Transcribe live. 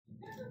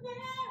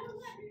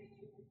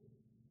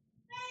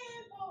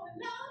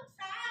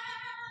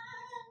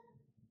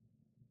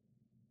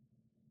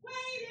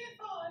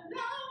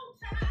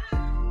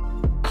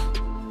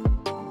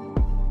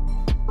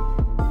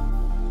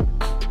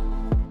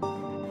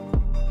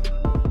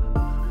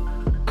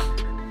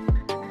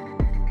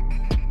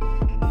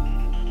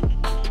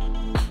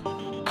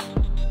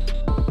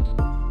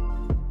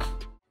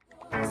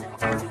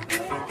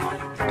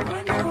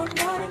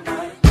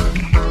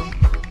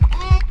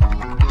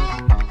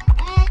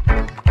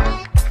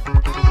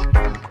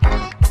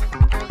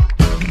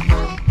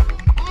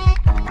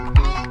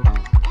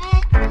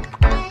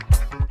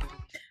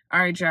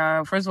right,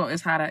 y'all. First of all,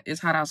 it's hot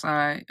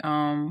outside.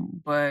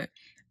 But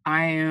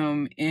I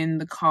am in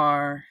the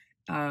car.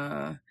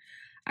 I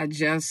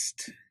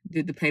just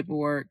did the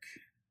paperwork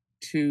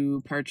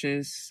to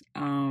purchase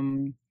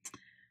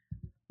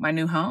my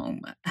new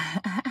home.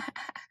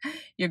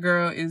 Your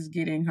girl is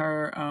getting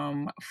her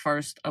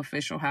first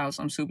official house.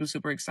 I'm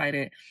super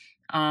excited.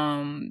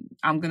 I'm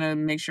gonna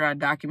make sure I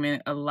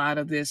document a lot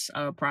of this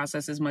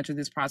process, as much of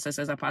this process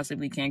as I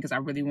possibly can, because I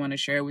really want to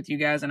share it with you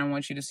guys, and I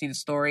want you to see the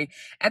story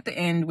at the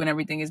end. When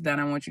everything is done,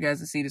 I want you guys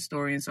to see the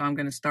story, and so I'm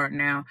gonna start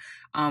now.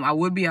 I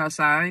would be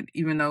outside,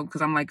 even though,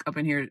 because I'm like up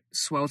in here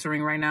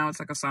sweltering right now. It's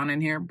like a sauna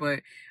in here,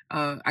 but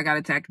I got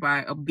attacked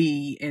by a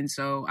bee, and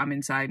so I'm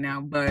inside now.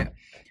 But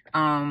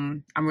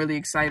I'm really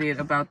excited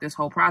about this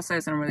whole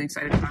process, and I'm really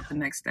excited about the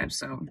next steps.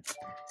 So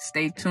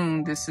stay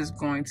tuned. This is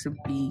going to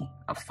be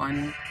a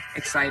fun,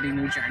 exciting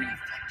new journey.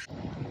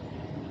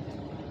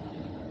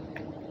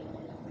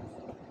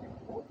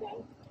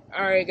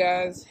 All right,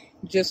 guys,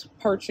 just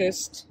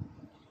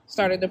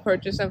started the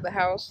purchase of the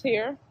house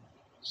here.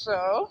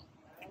 So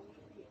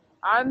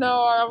I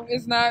know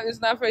it's not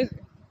Facebook.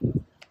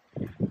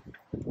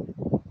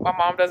 My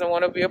mom doesn't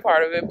want to be a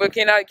part of it, but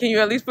can you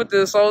at least put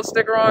the sold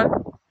sticker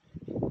on?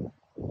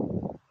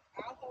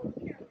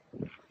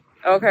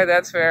 Okay,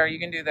 that's fair. You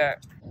can do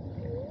that.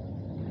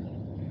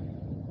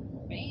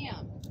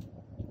 Bam.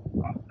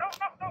 Oh, no.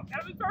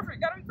 Gotta be perfect.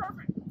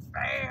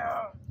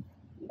 Bam.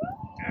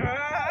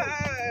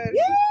 Good.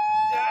 Yay!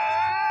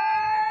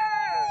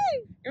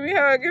 Give me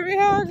a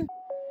hug.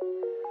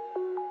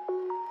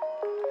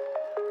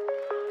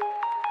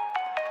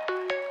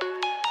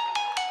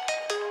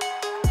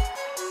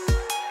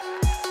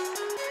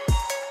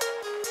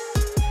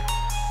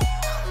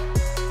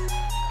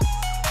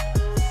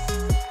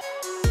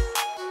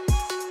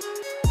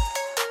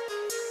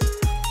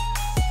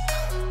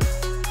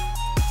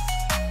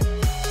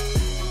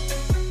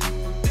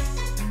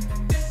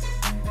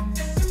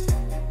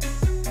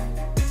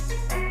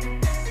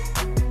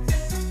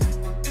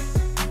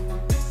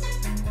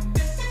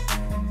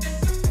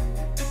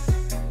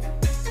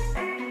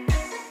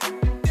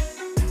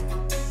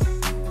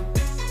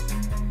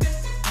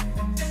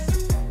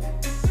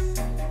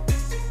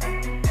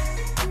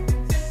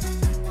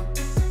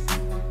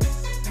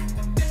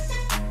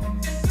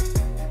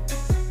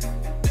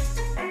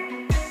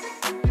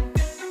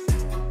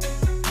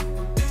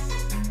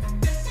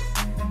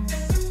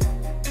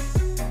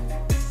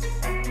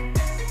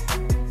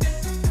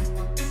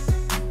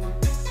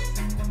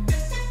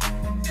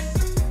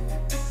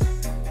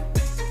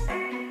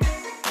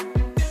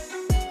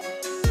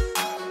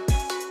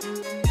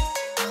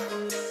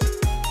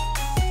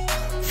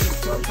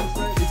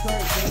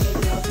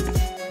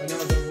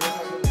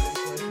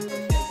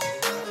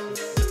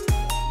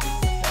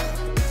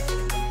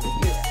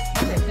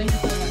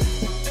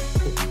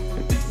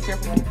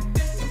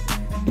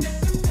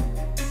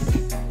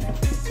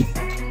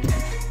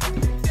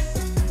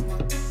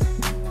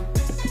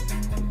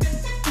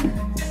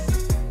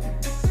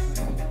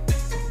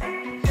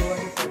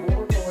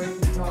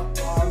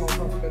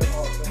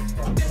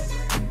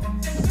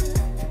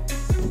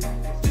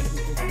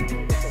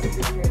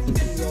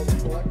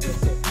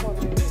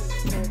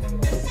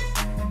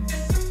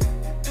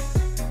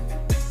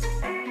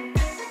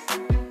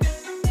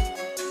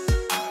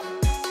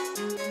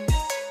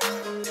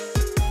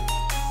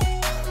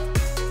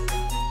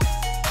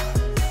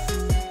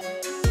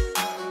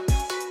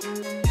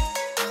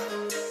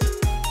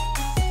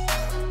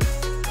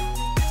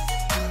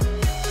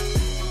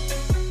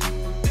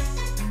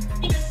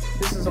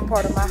 Is a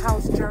part of my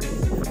house journey.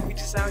 We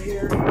just out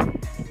here.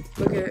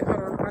 Look at, hold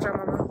on, watch out,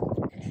 mama.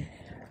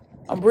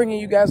 I'm bringing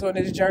you guys on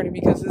this journey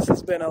because this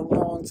has been a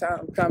long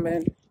time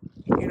coming.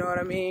 You know what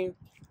I mean?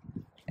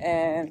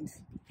 And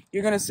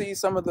you're gonna see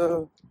some of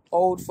the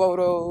old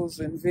photos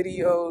and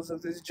videos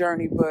of this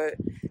journey. But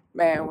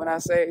man, when I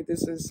say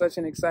this is such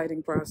an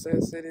exciting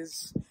process, it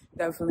is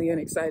definitely an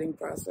exciting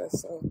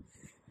process. So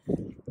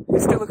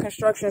it's still a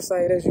construction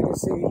site, as you can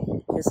see.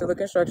 It's still a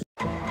construction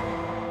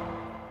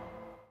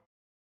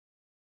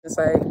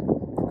site.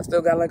 I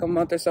still got like a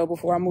month or so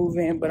before I move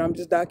in, but I'm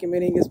just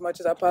documenting as much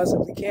as I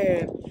possibly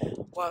can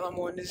while I'm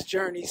on this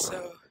journey.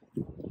 So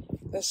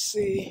let's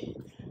see.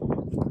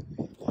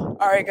 All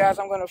right, guys,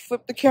 I'm gonna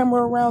flip the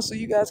camera around so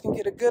you guys can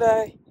get a good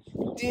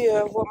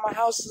idea of what my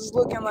house is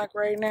looking like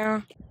right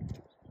now.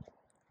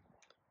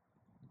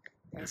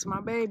 That's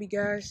my baby,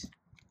 guys.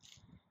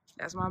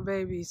 That's my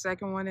baby.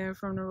 Second one in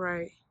from the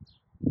right.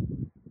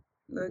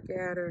 Look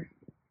at her.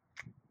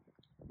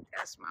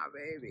 That's my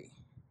baby.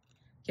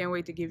 Can't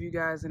wait to give you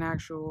guys an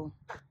actual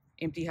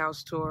empty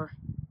house tour.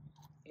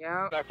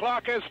 Yeah. The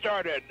clock has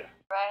started.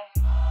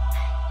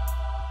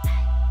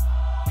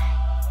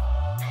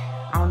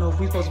 I don't know if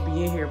we're supposed to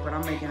be in here, but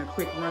I'm making a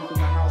quick run through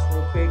my house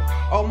real quick.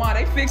 Oh my,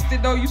 they fixed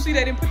it though. You see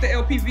they didn't put the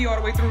LPV all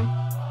the way through.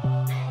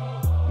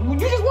 You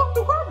just walked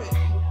through carpet.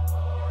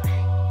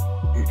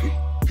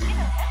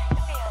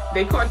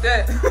 They caught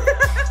that.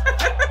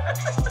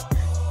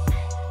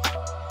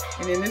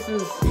 And then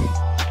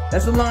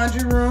that's the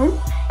laundry room.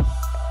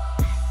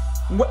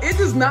 It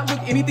does not look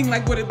anything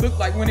like what it looked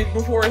like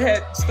before it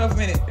had stuff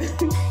in it.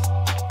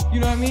 You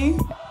know what I mean?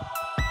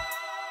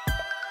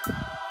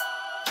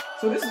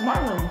 So this is my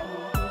room.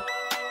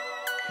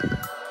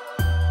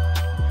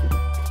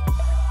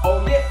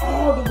 Oh yeah,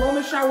 oh, the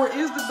Roman shower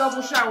is the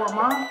double shower,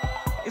 Mom.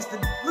 It's the,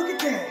 look at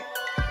that.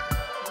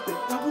 The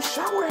double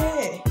shower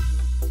head.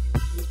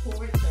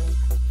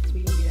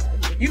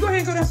 You go ahead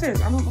and go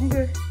downstairs. I'm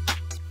good.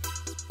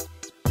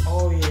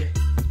 Oh yeah.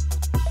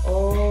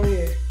 Oh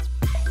yeah.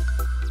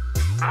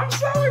 I'm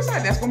so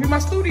excited. That's gonna be my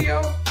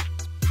studio.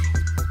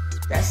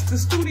 That's the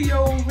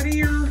studio over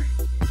there.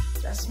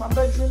 That's my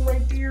bedroom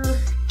right there.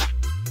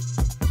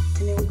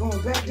 And then we're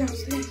going back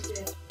downstairs.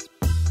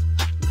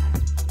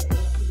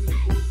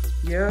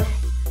 Yeah.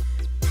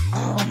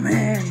 Oh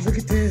man, look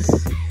at this.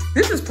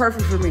 This is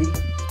perfect for me.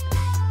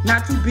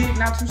 Not too big,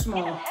 not too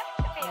small.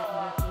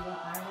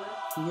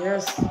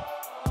 Yes.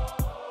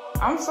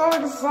 I'm so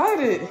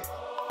excited.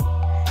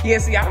 Yeah,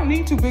 see, I don't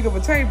need too big of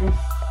a table.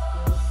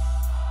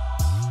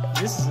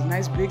 This is a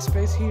nice big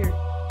space here.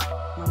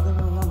 My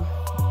living room.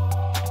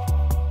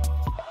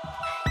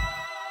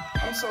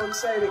 I'm so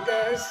excited,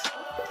 guys.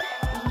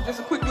 This is just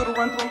a quick little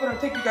run through. I'm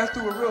gonna take you guys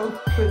through a real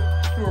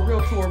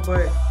tour,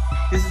 but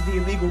this is the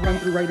illegal run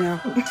through right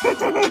now.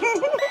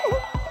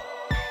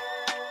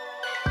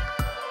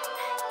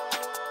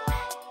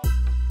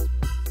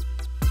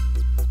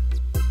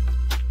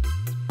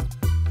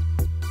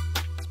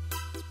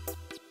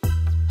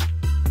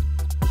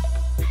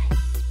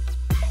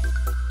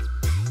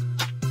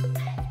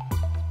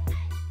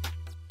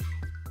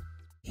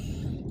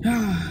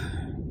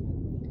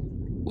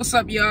 What's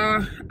up,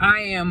 y'all? I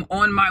am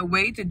on my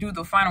way to do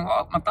the final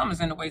walk. My thumb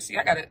is in the way. See,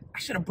 I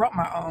should have brought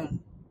my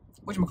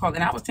whatchamacallit,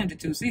 and I was tempted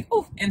to. See,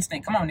 ooh,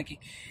 instinct. Come on, Nikki.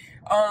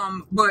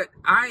 But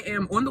I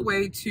am on the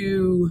way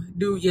to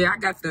do, I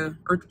got the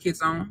Earth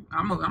Kits on.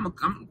 I'm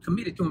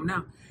committed to them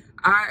now.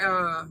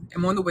 I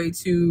am on the way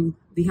to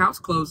the house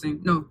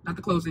closing. No, not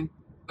the closing.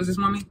 What's this,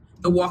 Mommy?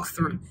 The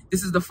walkthrough.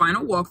 This is the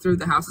final walkthrough.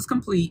 The house is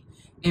complete,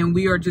 and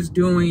we are just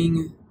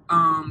doing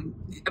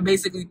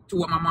basically, to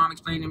what my mom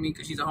explained to me,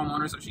 because she's a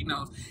homeowner, so she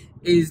knows,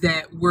 is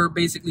that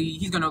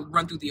he's going to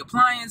run through the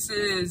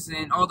appliances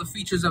and all the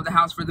features of the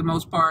house for the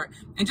most part,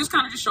 and just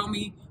kind of just show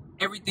me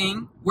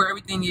everything, where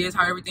everything is,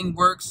 how everything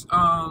works.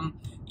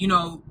 You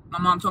know, my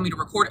mom told me to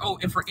record it. Oh,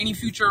 and for any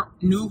future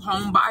new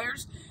home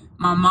buyers,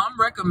 my mom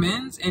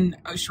recommends, and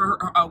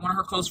one of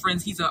her close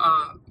friends, he's a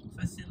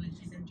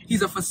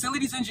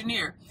facilities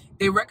engineer.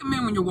 They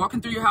recommend when you're walking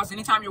through your house,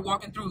 anytime you're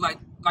walking through, like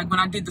when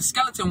I did the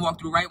skeleton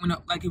walkthrough, right? When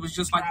it was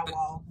just like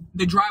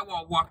the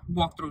drywall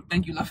walkthrough.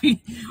 Thank you,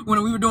 Lovey.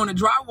 When we were doing a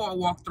drywall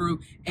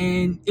walkthrough,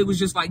 and it was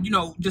just like, you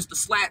know, just the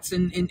slats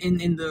and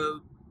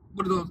the,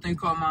 what are those things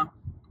called, Mom?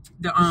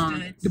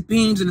 The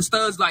beams and the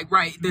studs, like,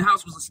 right, the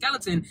house was a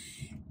skeleton.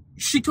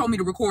 She told me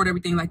to record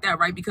everything like that,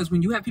 right? Because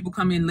when you have people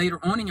come in later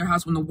on in your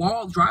house, when the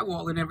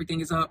drywall and everything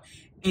is up,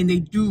 and they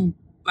do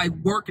like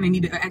work and they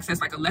need to access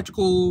like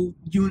electrical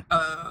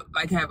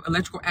like have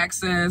electrical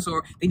access,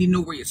 or they need to know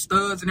where your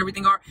studs and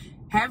everything are,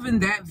 having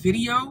that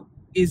video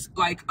is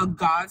like a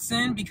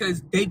godsend,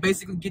 because they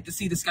basically get to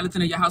see the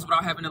skeleton of your house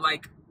without having to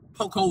like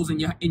poke holes in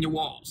your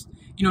walls.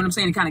 You know what I'm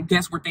saying? And kind of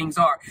guess where things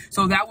are.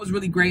 So that was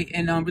really great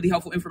and really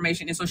helpful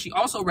information. And so she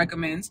also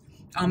recommends,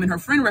 and her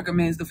friend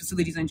recommends, the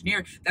facilities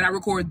engineer, that I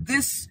record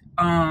this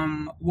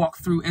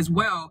walkthrough as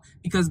well,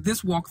 because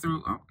this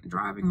walkthrough,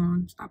 driving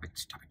on, stop it.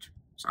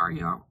 Sorry,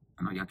 y'all.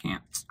 I know y'all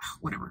can't,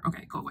 whatever.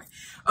 Okay, go away.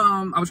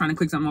 I was trying to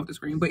click something off the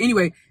screen. But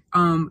anyway,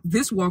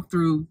 this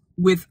walkthrough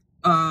with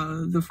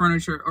the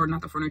furniture, or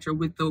not the furniture,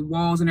 with the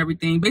walls and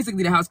everything,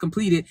 basically the house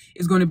completed,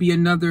 is going to be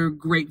another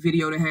great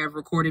video to have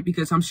recorded,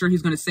 because I'm sure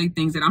he's going to say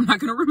things that I'm not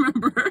going to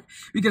remember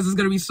because it's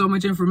going to be so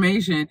much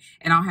information,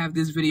 and I'll have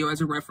this video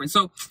as a reference.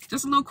 So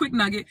just a little quick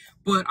nugget,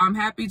 but I'm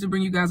happy to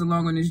bring you guys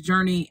along on this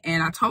journey.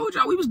 And I told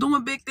y'all we was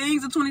doing big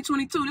things in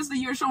 2022. This is the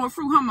year of showing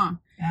fruit, huh, Ma?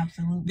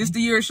 Absolutely. This is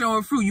the year of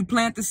showing fruit. You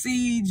plant the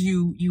seeds,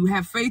 you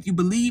have faith, you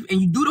believe,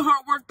 and you do the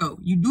hard work, though.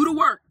 You do the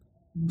work.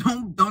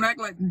 Don't act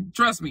like,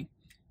 trust me.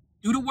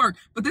 Do the work.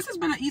 But this has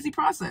been an easy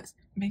process.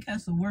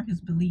 Because the work is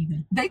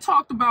believing. They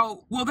talked about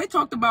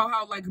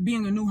how, like,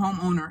 being a new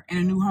homeowner and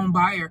a new home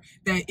buyer,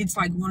 that it's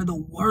like one of the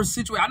worst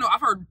situations. I know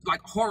I've heard like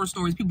horror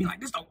stories, people being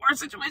like, this is the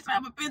worst situation I've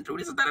ever been through.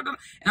 This is da, da, da.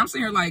 And I'm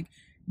sitting here like,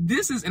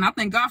 this is, and I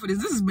thank God for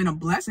this. This has been a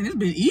blessing. It's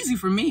been easy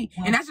for me.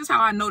 Wow. And that's just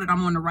how I know that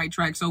I'm on the right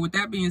track. So with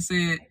that being said,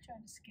 they're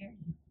trying to scare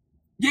you.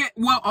 Yeah,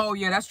 well, oh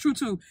yeah, that's true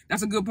too.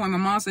 That's a good point. My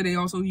mom said they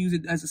also use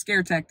it as a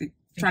scare tactic.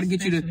 Try to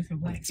get you to,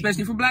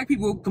 especially for black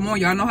people. Come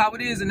on, y'all know how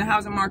it is in the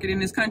housing market in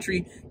this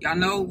country. Y'all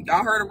know,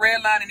 y'all heard of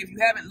redlining. If you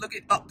haven't, look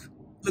it up.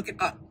 Look it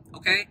up,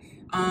 okay?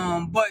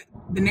 But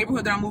the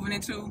neighborhood that I'm moving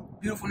into,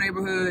 beautiful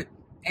neighborhood,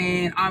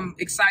 and I'm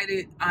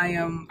excited.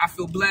 I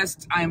feel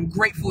blessed. I am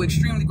grateful,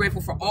 extremely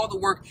grateful for all the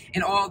work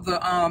and all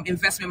the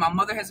investment my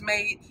mother has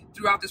made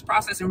throughout this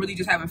process, and really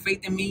just having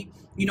faith in me,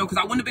 you know, because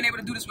I wouldn't have been able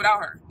to do this without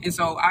her. And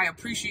so I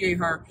appreciate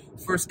her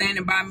for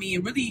standing by me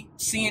and really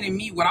seeing in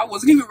me what I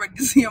wasn't even ready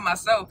to see in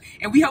myself.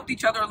 And we helped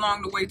each other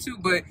along the way too.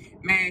 But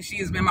man, she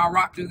has been my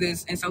rock through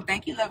this. And so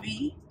thank you,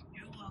 Lovey.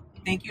 You're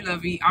Thank you,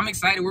 Lovey. I'm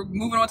excited. We're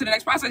moving on to the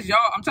next process, y'all.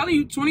 I'm telling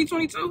you,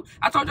 2022.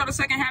 I told y'all the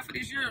second half of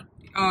this year,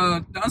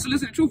 the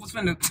unsolicited truth was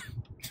finna.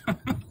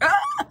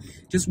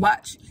 Just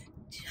watch.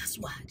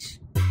 Just watch.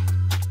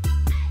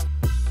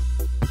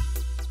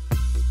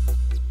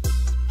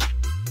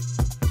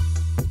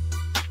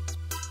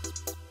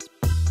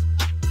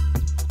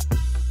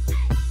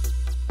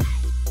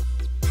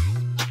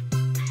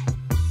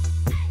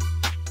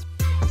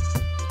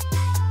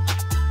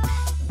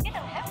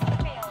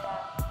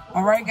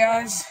 All right,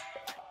 guys.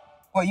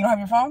 What, you don't have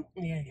your phone?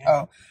 Yeah.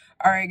 Oh,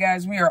 all right,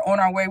 guys. We are on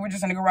our way. We're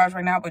just in the garage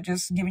right now, but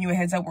just giving you a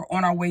heads up, we're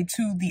on our way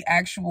to the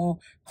actual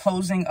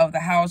closing of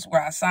the house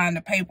where I sign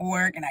the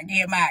paperwork and I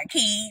get my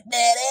key.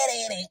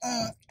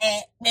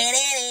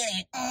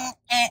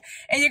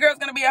 And your girl's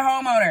going to be a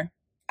homeowner.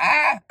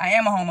 I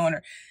am a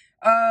homeowner.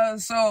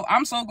 So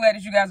I'm so glad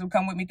that you guys have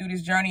come with me through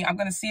this journey. I'm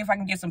going to see if I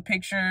can get some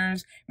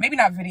pictures, maybe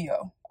not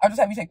video. I'll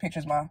just have you take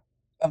pictures, Ma,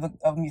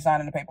 of me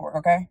signing the paperwork,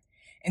 okay?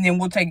 And then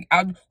we'll take,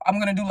 I'm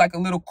going to do like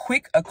I'm going to do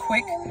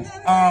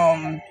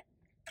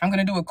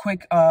a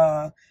quick,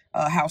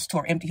 house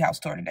tour, empty house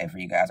tour today for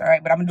you guys. All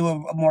right. But I'm going to do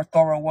a more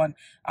thorough one,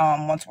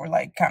 once we're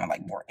like, kind of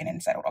like more in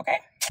and settled. Okay.